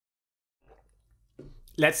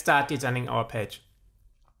let's start designing our page.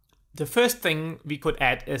 The first thing we could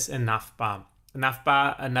add is a navbar. A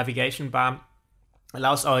navbar, a navigation bar,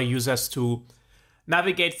 allows our users to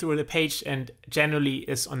navigate through the page and generally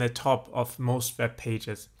is on the top of most web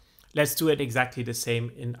pages. Let's do it exactly the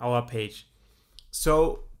same in our page.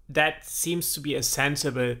 So that seems to be a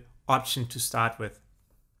sensible option to start with.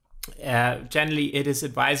 Generally, it is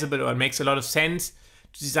advisable, or it makes a lot of sense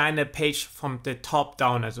to design a page from the top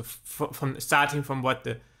down, as from starting from what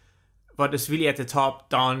is really at the top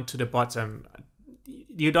down to the bottom.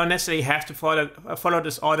 You don't necessarily have to follow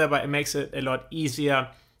this order, but it makes it a lot easier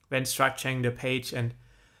when structuring the page and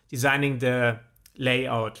designing the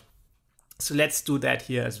layout. So let's do that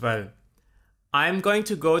here as well. I'm going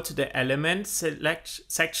to go to the element select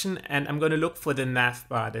section and I'm going to look for the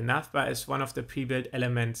navbar. The navbar is one of the pre-built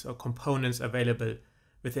elements or components available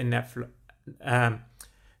within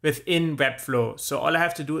Webflow. So all I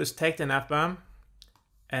have to do is take the navbar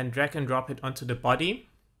and drag and drop it onto the body.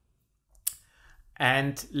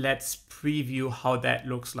 And let's preview how that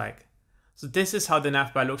looks like. So this is how the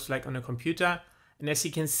navbar looks like on a computer. And as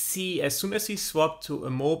you can see, as soon as we swap to a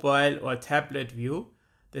mobile or tablet view,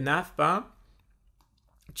 the navbar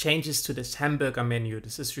changes to this hamburger menu.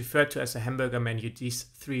 This is referred to as a hamburger menu, these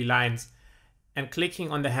 3 lines. And clicking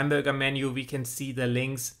on the hamburger menu, we can see the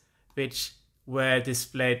links which were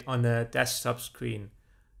displayed on the desktop screen.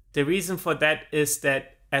 The reason for that is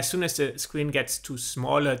that as soon as the screen gets too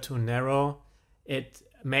small or too narrow, it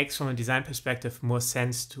makes, from a design perspective, more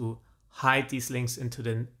sense to hide these links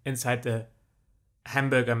inside the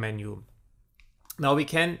hamburger menu. Now we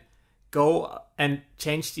can go and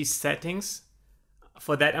change these settings.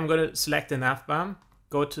 For that, I'm going to select the navbar,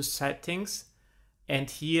 go to settings, and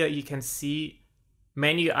here you can see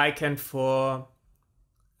menu icon for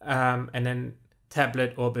and then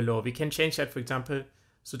tablet or below. We can change that, for example,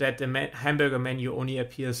 so that the hamburger menu only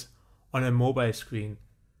appears on a mobile screen.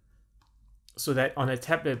 So that on a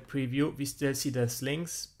tablet preview, we still see those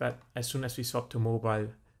links, but as soon as we swap to mobile,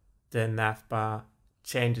 the navbar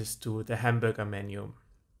changes to the hamburger menu.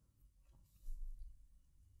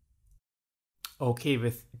 Okay,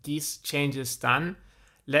 with these changes done,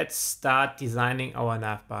 let's start designing our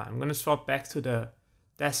navbar. I'm going to swap back to the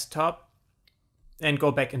desktop and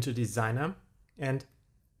go back into Designer. And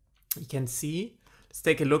you can see, let's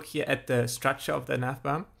take a look here at the structure of the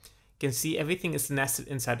navbar. You can see everything is nested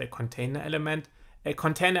inside a container element. A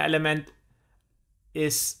container element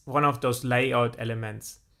is one of those layout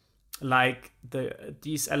elements. Like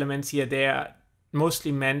these elements here, they are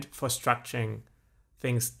mostly meant for structuring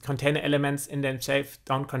things. Container elements in themselves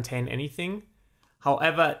don't contain anything.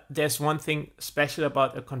 However, there's one thing special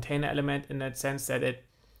about a container element in that sense, that it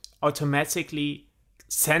automatically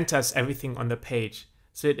centers everything on the page.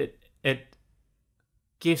 So it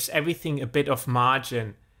gives everything a bit of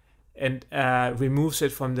margin and removes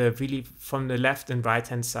it from the left and right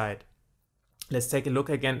hand side. Let's take a look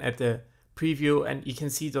again at the preview, and you can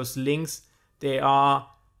see those links. They are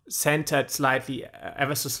centered slightly,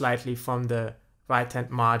 ever so slightly, from the right hand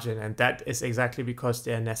margin, and that is exactly because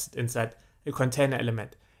they are nested inside a container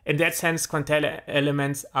element. In that sense, container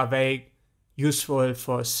elements are very useful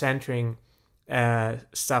for centering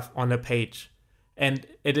stuff on a page, and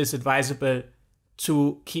it is advisable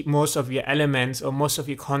to keep most of your elements or most of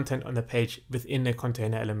your content on the page within a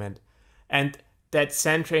container element. And that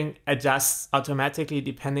centering adjusts automatically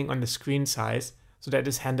depending on the screen size. So that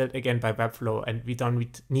is handled again by Webflow, and we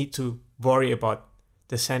don't need to worry about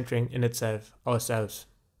the centering in itself ourselves.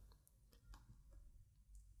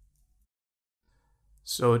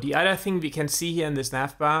 So the other thing we can see here in this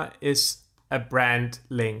navbar is a brand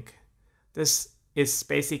link. This is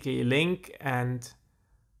basically a link, and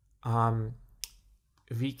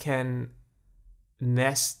we can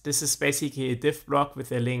nest. This is basically a div block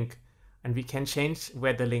with a link, and we can change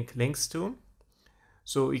where the link links to.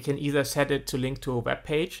 So we can either set it to link to a web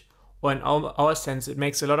page, or in our sense, it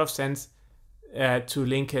makes a lot of sense to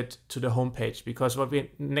link it to the home page, because what we're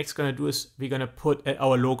next going to do is we're going to put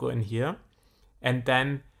our logo in here. And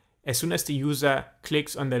then as soon as the user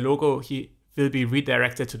clicks on the logo, he will be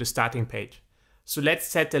redirected to the starting page. So let's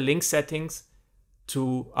set the link settings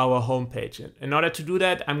to our home page. In order to do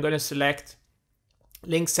that, I'm going to select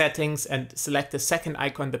link settings and select the second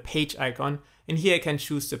icon, the page icon. And here I can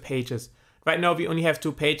choose the pages. Right now we only have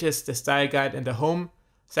 2 pages, the style guide and the home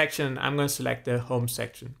section. And I'm going to select the home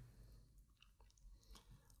section.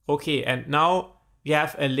 Okay, and now we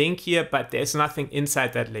have a link here, but there's nothing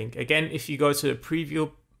inside that link. Again, if you go to the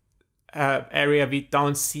preview area, we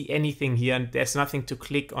don't see anything here, and there's nothing to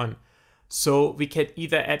click on. So we can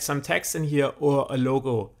either add some text in here or a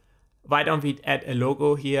logo. why don't we add a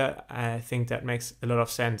logo here? I think that makes a lot of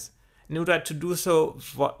sense. In order to do so,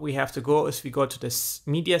 what we have to go is we go to the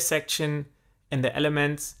media section in the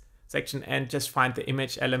elements section and just find the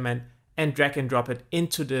image element and drag and drop it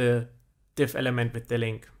into the div element with the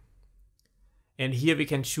link. And here we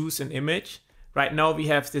can choose an image. Right now we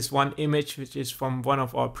have this one image which is from one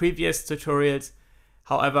of our previous tutorials.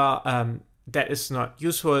 However, that is not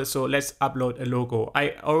useful, so let's upload a logo.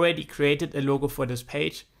 I already created a logo for this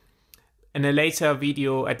page. In a later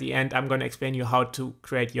video at the end, I'm going to explain you how to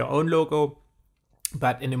create your own logo.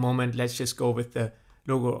 But in a moment, let's just go with the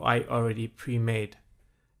logo I already pre-made.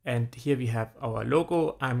 And here we have our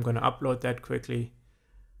logo. I'm going to upload that quickly.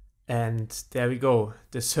 And there we go.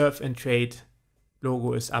 The Surf and Trade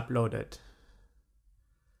logo is uploaded.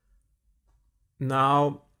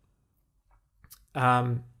 Now,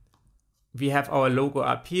 we have our logo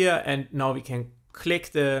up here, and now we can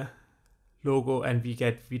click the logo and we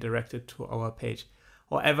get redirected to our page.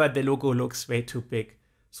 However, the logo looks way too big.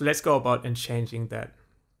 So let's go about and changing that.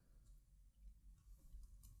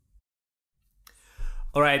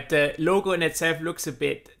 All right, the logo in itself looks a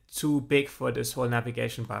bit too big for this whole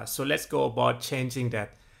navigation bar. So let's go about changing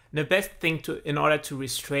that. The best thing in order to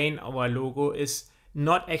restrain our logo is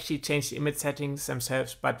not actually change the image settings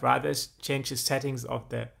themselves, but rather change the settings of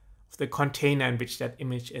the container in which that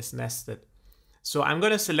image is nested. So I'm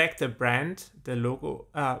going to select the brand, the logo,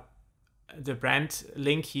 the brand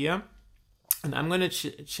link here, and I'm going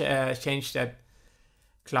to change that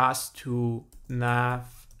class to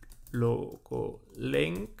nav logo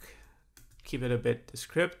link, keep it a bit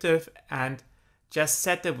descriptive, and just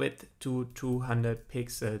set the width to 200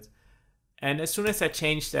 pixels. And as soon as I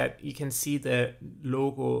change that, you can see the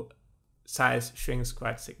logo size shrinks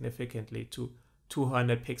quite significantly to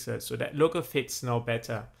 200 pixels. So that logo fits now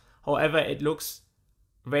better. However, it looks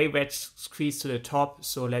very wet squeezed to the top.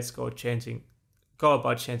 So let's go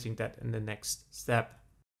about changing that in the next step.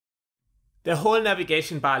 The whole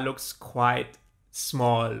navigation bar looks quite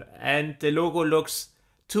small and the logo looks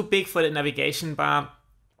too big for the navigation bar.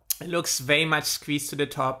 It looks very much squeezed to the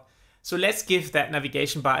top. So let's give that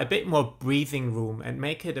navigation bar a bit more breathing room and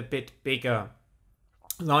make it a bit bigger.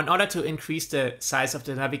 Now, in order to increase the size of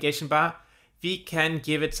the navigation bar, we can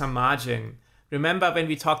give it some margin. Remember when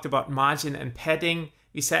we talked about margin and padding,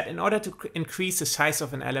 we said in order to increase the size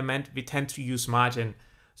of an element, we tend to use margin.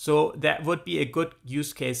 So that would be a good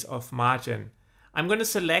use case of margin. I'm going to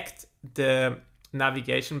select the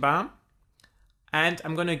navigation bar and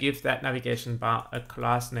I'm going to give that navigation bar a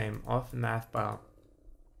class name of Navbar.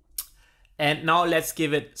 And now let's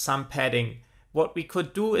give it some padding. What we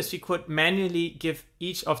could do is we could manually give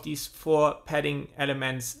each of these 4 padding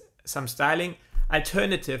elements some styling.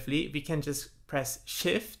 Alternatively, we can just press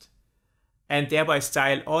Shift and thereby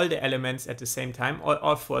style all the elements at the same time,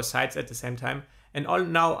 all 4 sides at the same time. And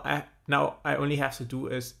now I only have to do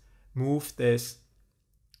is move this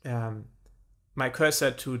my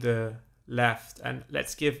cursor to the left, and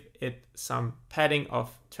let's give it some padding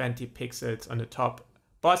of 20 pixels on the top,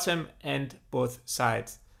 bottom, and both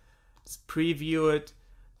sides. Let's preview it,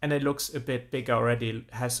 and it looks a bit bigger already,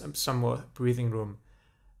 has some more breathing room.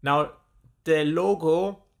 Now, the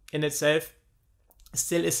logo in itself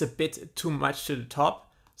still is a bit too much to the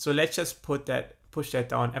top, so let's just push that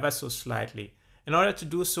down ever so slightly. In order to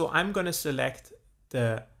do so, I'm going to select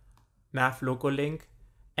the nav logo link,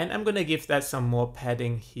 and I'm going to give that some more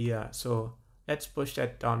padding here. So let's push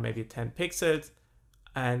that down maybe 10 pixels,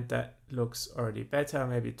 and that looks already better,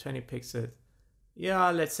 maybe 20 pixels. Yeah,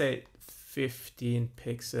 let's say 15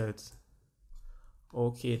 pixels.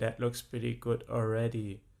 Okay, that looks pretty good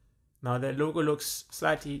already. Now the logo looks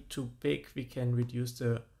slightly too big. We can reduce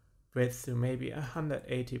the width to maybe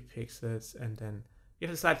 180 pixels, and then if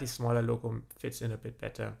a slightly smaller logo fits in a bit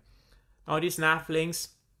better. Now these nav links,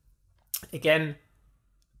 again,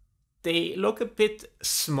 they look a bit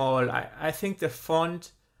small. I think the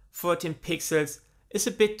font 14 pixels is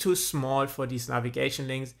a bit too small for these navigation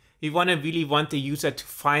links. We really want the user to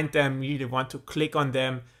find them, really want to click on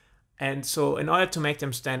them. And so in order to make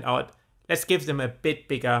them stand out, let's give them a bit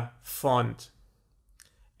bigger font.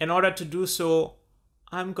 In order to do so,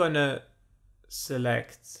 I'm gonna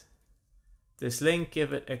select this link,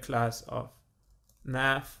 give it a class of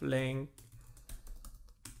nav link,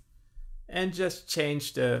 and just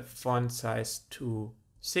change the font size to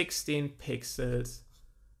 16 pixels.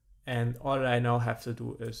 And all I now have to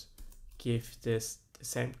do is give this the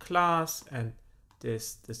same class and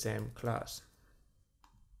this the same class.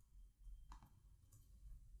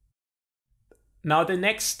 Now the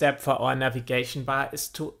next step for our navigation bar is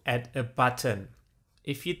to add a button.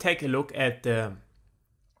 If you take a look at the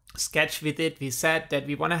sketch we did, we said that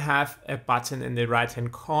we want to have a button in the right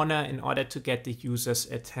hand corner in order to get the user's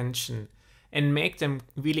attention and make them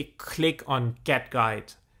really click on Get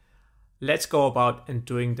Guide. Let's go about in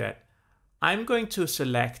doing that. I'm going to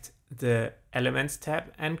select the Elements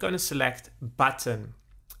tab and going to select Button.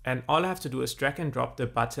 And all I have to do is drag and drop the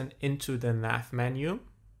button into the nav menu.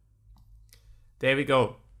 There we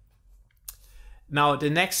go. Now the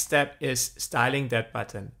next step is styling that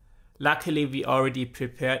button. Luckily, we already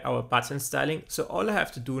prepared our button styling. So all I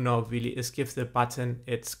have to do now really is give the button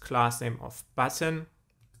its class name of button.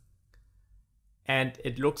 And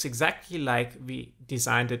it looks exactly like we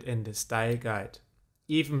designed it in the style guide,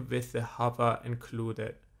 even with the hover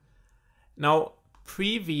included. Now,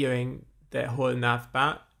 previewing the whole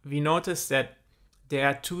navbar, we notice that there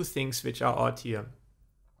are two things which are odd here.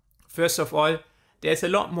 First of all, there's a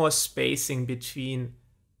lot more spacing between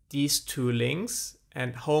these two links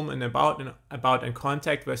and home and about and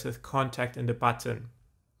contact versus contact and the button.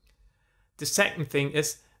 The second thing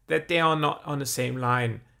is that they are not on the same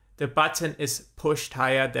line. The button is pushed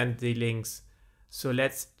higher than the links. So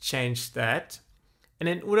let's change that. And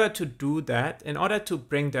in order to do that, in order to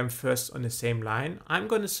bring them first on the same line, I'm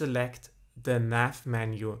going to select the nav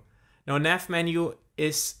menu. Now nav menu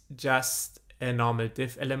is just a normal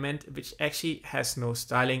div element which actually has no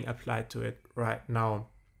styling applied to it right now.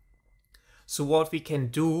 So what we can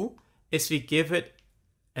do is we give it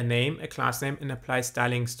a name, a class name, and apply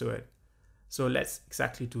stylings to it. So let's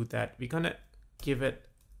exactly do that. We're gonna give it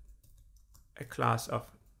a class of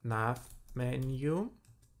nav menu.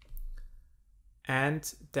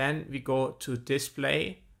 And then we go to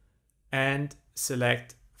display and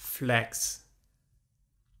select flex.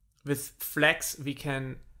 With flex, we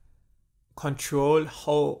can control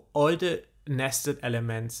how all the nested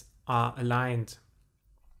elements are aligned.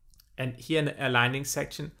 And here in the aligning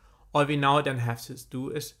section, all we now then have to do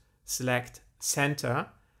is select center.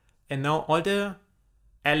 And now all the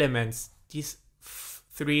elements, these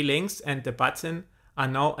three links and the button, are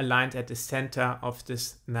now aligned at the center of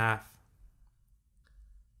this nav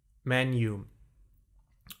menu.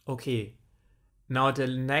 Okay, now the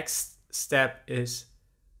next step is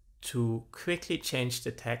to quickly change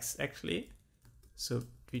the text actually. So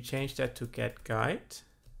we change that to Get Guide.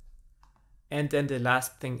 And then the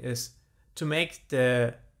last thing is to make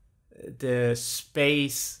the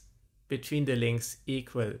space between the links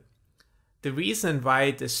equal. The reason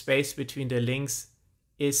why the space between the links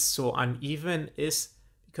is so uneven is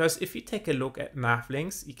because if you take a look at nav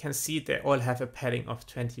links, you can see they all have a padding of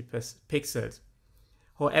 20 pixels.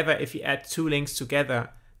 However, if you add two links together,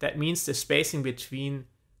 that means the spacing between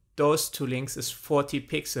those two links is 40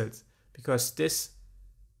 pixels because this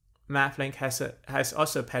nav link has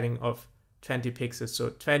also a padding of 20 pixels. So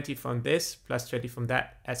 20 from this plus 20 from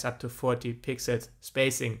that adds up to 40 pixels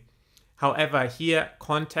spacing. However, here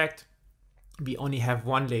contact, we only have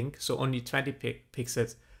one link, so only 20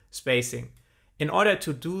 pixels spacing. In order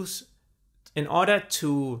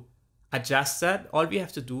to adjust that, all we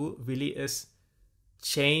have to do really is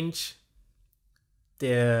change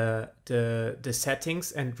the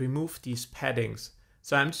settings and remove these paddings.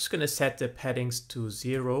 So I'm just going to set the paddings to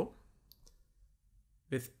 0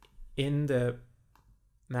 within the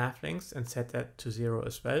nav links and set that to 0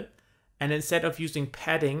 as well. And instead of using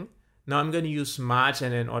padding, now I'm going to use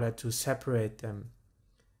margin in order to separate them.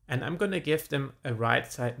 And I'm going to give them a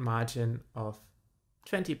right side margin of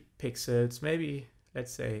 20 pixels, maybe,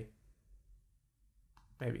 let's say,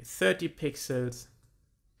 maybe 30 pixels.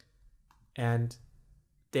 And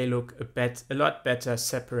they look a lot better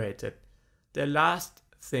separated. The last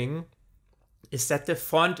thing is that the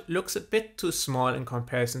font looks a bit too small in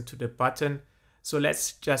comparison to the button. So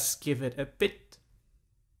let's just give it a bit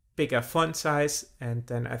bigger font size. And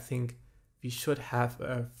then I think we should have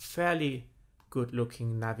a fairly good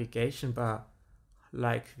looking navigation bar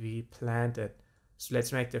like we planned it. So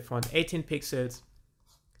let's make the font 18 pixels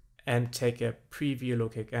and take a preview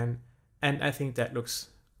look again. And I think that looks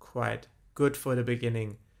quite good for the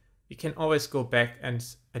beginning. You can always go back and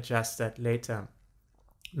adjust that later.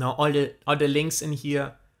 Now all the links in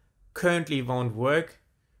here currently won't work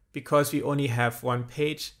because we only have one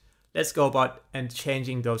page. Let's go about and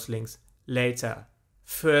changing those links later.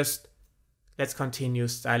 First, let's continue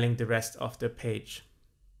styling the rest of the page.